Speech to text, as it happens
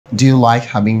Do you like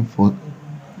having food?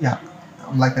 Yeah,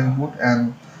 I'm like having food,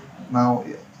 and now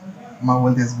my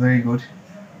wealth is very good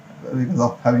because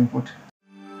of having food.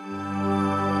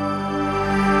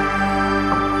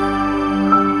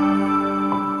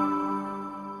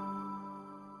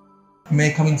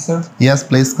 May I come in, sir? Yes,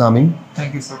 please come in.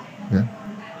 Thank you, sir. Yeah,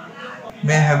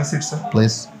 May I have a seat, sir?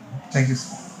 please. Thank you,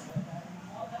 sir.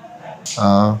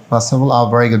 First of all, a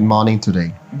very good morning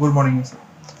today. Good morning, sir.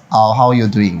 How are you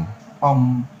doing?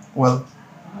 Well,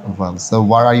 Well, so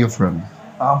where are you from?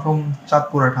 I'm from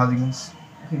Chatpur at Hajigunj.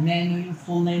 Okay, may I know your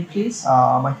full name, please?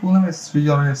 My full name is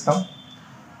Srijalan Islam,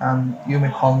 and you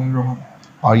may call me Rohan.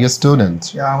 Are you a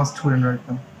student? Yeah, I'm a student right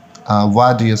now.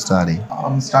 What do you study?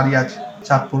 I'm studying at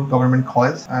Chatpur Government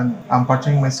College, and I'm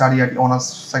pursuing my study at honors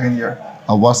second year.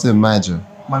 What's your major?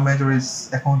 My major is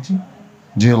accounting.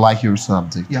 Do you like your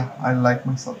subject? Yeah, I like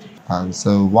my subject. And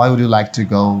so why would you like to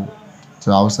go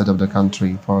to outside of the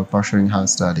country for pursuing higher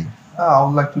study? I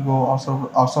would like to go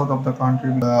outside of the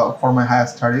country for my higher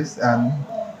studies, and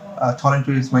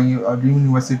Toronto is my dream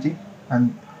university.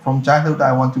 And from childhood,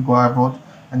 I want to go abroad,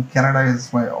 and Canada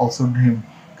is my also dream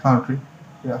country.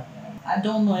 Yeah, I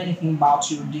don't know anything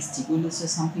about your district. Will you say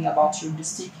something about your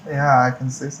district? yeah, I can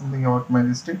say something about my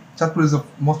district. Chatpur is the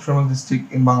most famous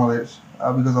district in Bangladesh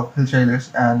because of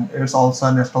hillchilers, and it's also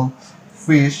a national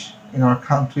fish in our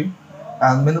country.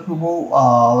 And many people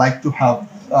like to have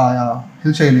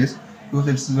hillchilers because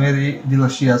it's very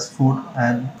delicious food.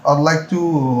 And I'd like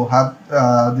to have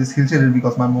this hillchilers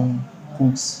because my mom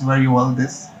cooks very well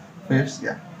this fish.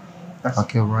 Yeah, that's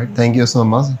Okay, right. Thank you so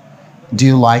much. Do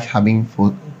you like having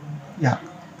food? yeah.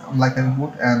 I'm like having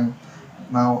food, and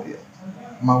now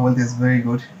my wealth is very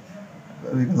good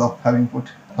because of having food.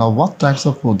 What types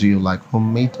of food do you like?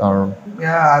 Homemade or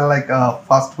Yeah, I like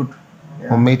fast food. Yeah.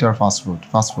 homemade or fast food?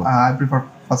 Fast food. I prefer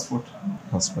fast food.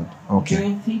 Fast food. Do Okay.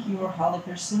 you think you're a healthy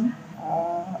person?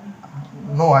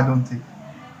 No, I don't think.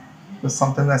 But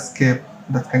sometimes I escape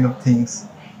that kind of things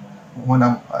when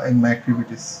I'm in my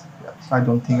activities. Yeah. So I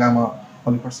don't think I'm a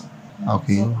holy person.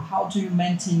 Okay. So how do you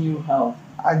maintain your health?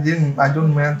 I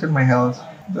don't maintain my health.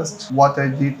 Just what I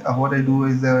did, what I do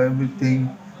is everything.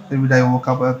 Every day I woke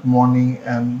up at morning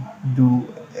and do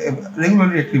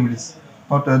regular activities.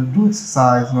 Not do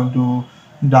exercise, not do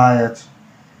diet.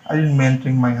 I didn't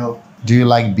maintain my health. Do you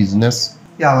like business?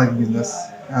 Yeah, I like business.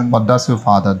 And What does your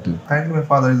father do? currently my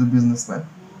father is a businessman,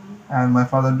 and my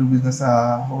father do business,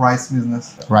 rice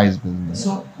business. Rice business.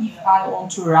 So if I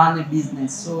want to run a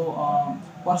business, so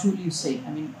what will you say?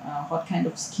 I mean, what kind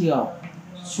of skill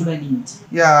should I need?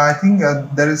 Yeah, I think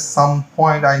there is some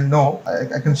point I know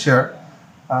I can share.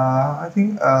 I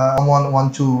think someone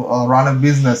want to run a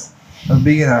business, a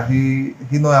beginner. He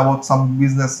know about some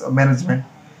business management,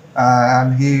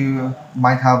 and he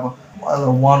might have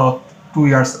 1 or 2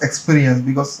 years experience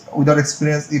because without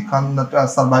experience you cannot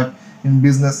survive in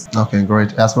business. Okay,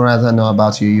 great. As far as I know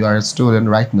about you, you are a student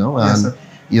right now Yes, and sir.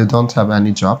 you don't have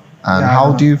any job. And Yeah, I how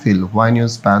don't do know. you feel when you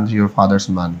spend your father's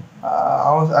money?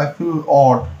 I feel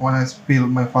odd when I spill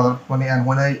my father's money, and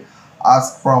when I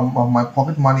ask from my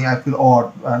pocket money, I feel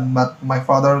odd. And but my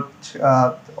father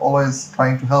always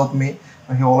trying to help me,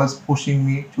 and he always pushing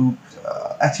me to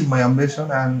achieve my ambition.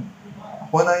 And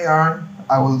when I earn,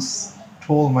 I will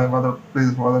told my brother,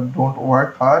 please brother, don't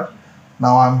work hard.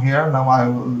 Now I'm here. Now I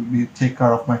will be take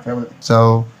care of my family.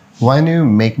 So, when you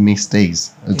make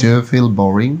mistakes, do you feel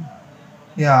boring?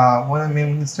 Yeah, when I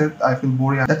make mistake, I feel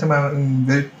boring. At that time, I'm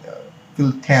very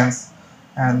feel tense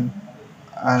and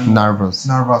Nervous?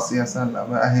 nervous. Yes, and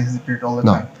I hesitate all the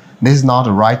No, time. this is not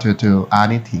a right to do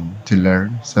anything to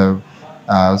learn. So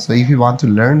if you want to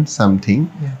learn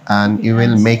something Yeah. and you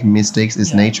will make mistakes,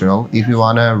 it's natural. If you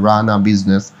want to run a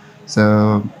business,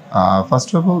 so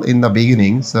first of all, in the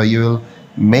beginning, so you will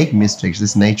make mistakes.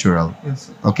 It's natural. Yes,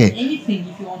 sir. Okay. Anything,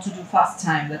 if you want to do fast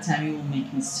time, that time you will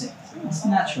make mistakes. It's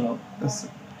natural. Yes, sir.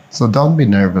 So don't be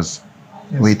nervous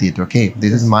Yes. with it. Okay.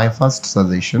 This is Yes. my first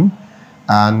suggestion,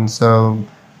 and so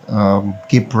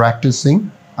keep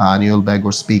practicing, and you'll be a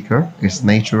good speaker. It's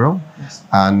natural. Yes.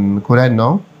 And could I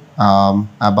know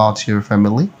about your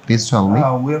family? Please tell me.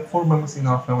 We have 4 members in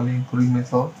our family, including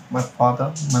myself, my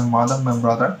father, my mother, my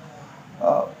brother.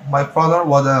 My father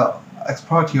was a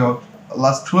expert here.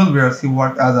 Last 12 years, he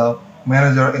worked as a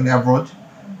manager in abroad.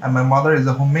 And my mother is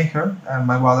a homemaker, and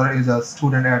my brother is a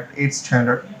student at 8th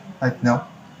standard right now.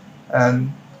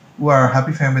 And we are a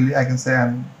happy family, I can say.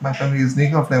 And my family is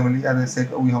nuclear family. As I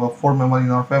said, we have a 4 members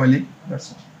in our family.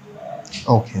 That's it.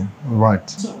 Okay, right.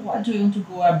 So why do you want to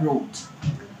go abroad?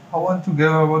 I want to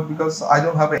go abroad because I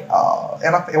don't have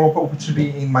enough opportunity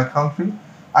in my country.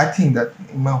 I think that,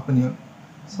 in my opinion.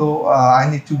 So I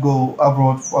need to go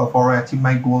abroad for achieve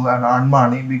my goal and earn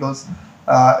money, because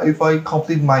if I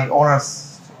complete my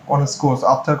honors course,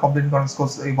 after completing honors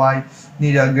course, if I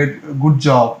need a good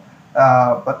job,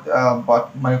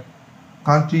 but my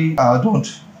country don't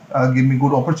give me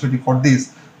good opportunity for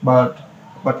this. But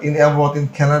in abroad, in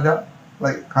Canada,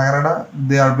 like Canada,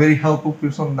 they are very helpful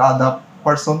person. The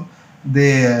person,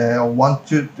 they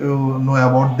want you to know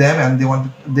about them, and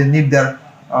they need their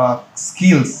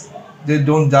skills. They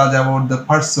don't judge about the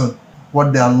person,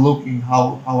 what they are looking,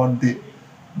 how are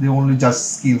they only judge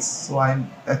skills. So I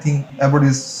think abroad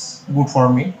is good for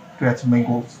me to achieve my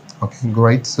goals. Okay,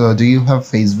 great. So, do you have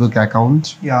Facebook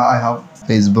account? Yeah, I have.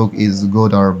 Facebook is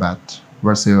good or bad?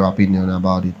 What's your opinion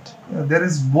about it? There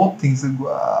is both things.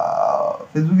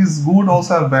 Facebook is good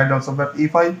also and bad also. But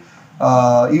if I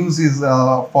use is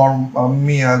for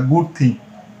me a good thing.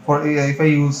 For if I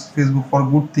use Facebook for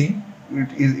good thing,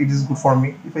 it is good for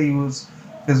me. If I use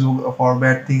Facebook for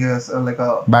bad thing, as like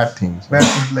a Bad things. bad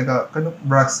things, like a kind of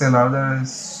drug seller, there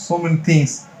is so many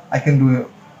things I can do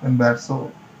in bad.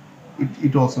 So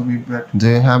it also be bad. Do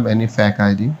you have any fake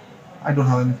ID? I don't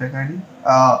have any fake ID.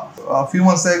 A few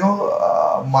months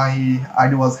ago, my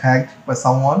ID was hacked by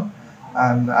someone,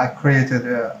 and I created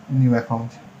a new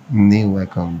account. New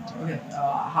account. Okay.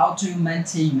 How do you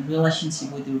maintain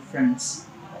relationship with your friends?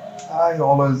 I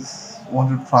always want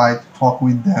to try to talk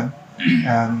with them,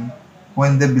 and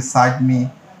when they're beside me,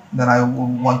 then I will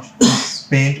want to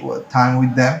spend time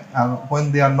with them. And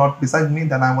when they are not beside me,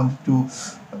 then I want to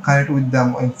connect with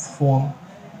them on phone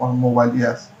or mobile,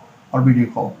 yes, or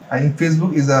video call. And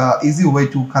Facebook is a easy way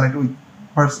to connect with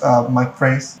my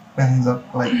friends. When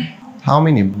like How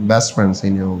many best friends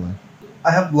in your life?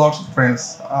 I have lots of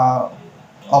friends.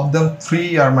 Of them,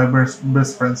 three are my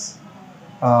best friends.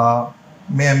 Uh,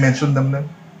 may I mention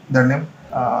their name?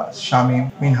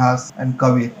 Shamim, Minhas, and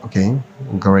Kabir. Okay,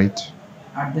 great.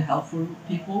 Are they helpful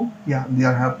people? Yeah, they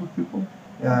are helpful people.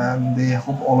 Yeah, and they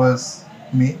help always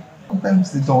me.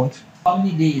 Sometimes they don't. How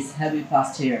many days have you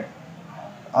passed here?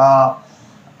 Uh,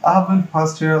 I have been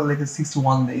past here like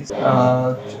 61 days.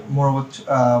 More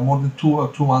than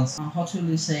 2 months. What will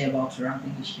you say about Rahat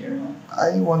English here?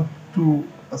 I want to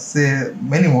say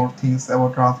many more things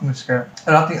about Rahat English Care.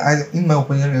 In my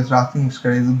opinion, Rahat English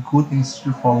Care is a good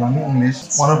institute for learning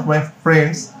English. One of my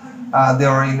friends, they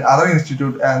are in other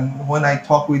institute, and when I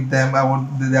talk with them about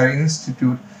their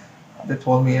institute, they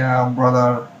told me,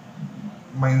 brother,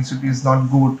 my institute is not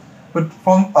good. But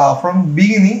from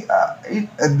beginning,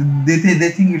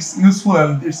 they think it's useful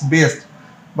and it's best.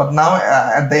 But now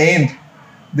at the end,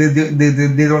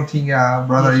 they don't think,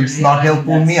 brother, Yes, it's not realizing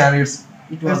helpful that me, and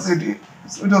It was.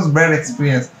 it was bad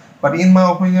experience. But in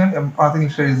my opinion, I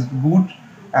think it is good,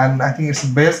 and I think it's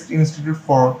the best institute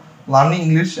for learning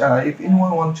English. If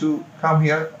anyone want to come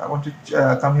here, I want to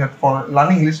come here for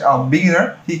learning English. A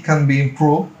beginner, he can be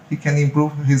improved. He can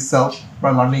improve himself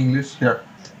by learning English here.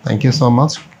 Thank you so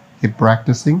much. Keep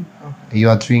practicing. You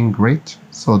are doing great,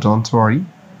 so don't worry.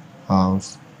 Uh,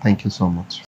 Thank you so much.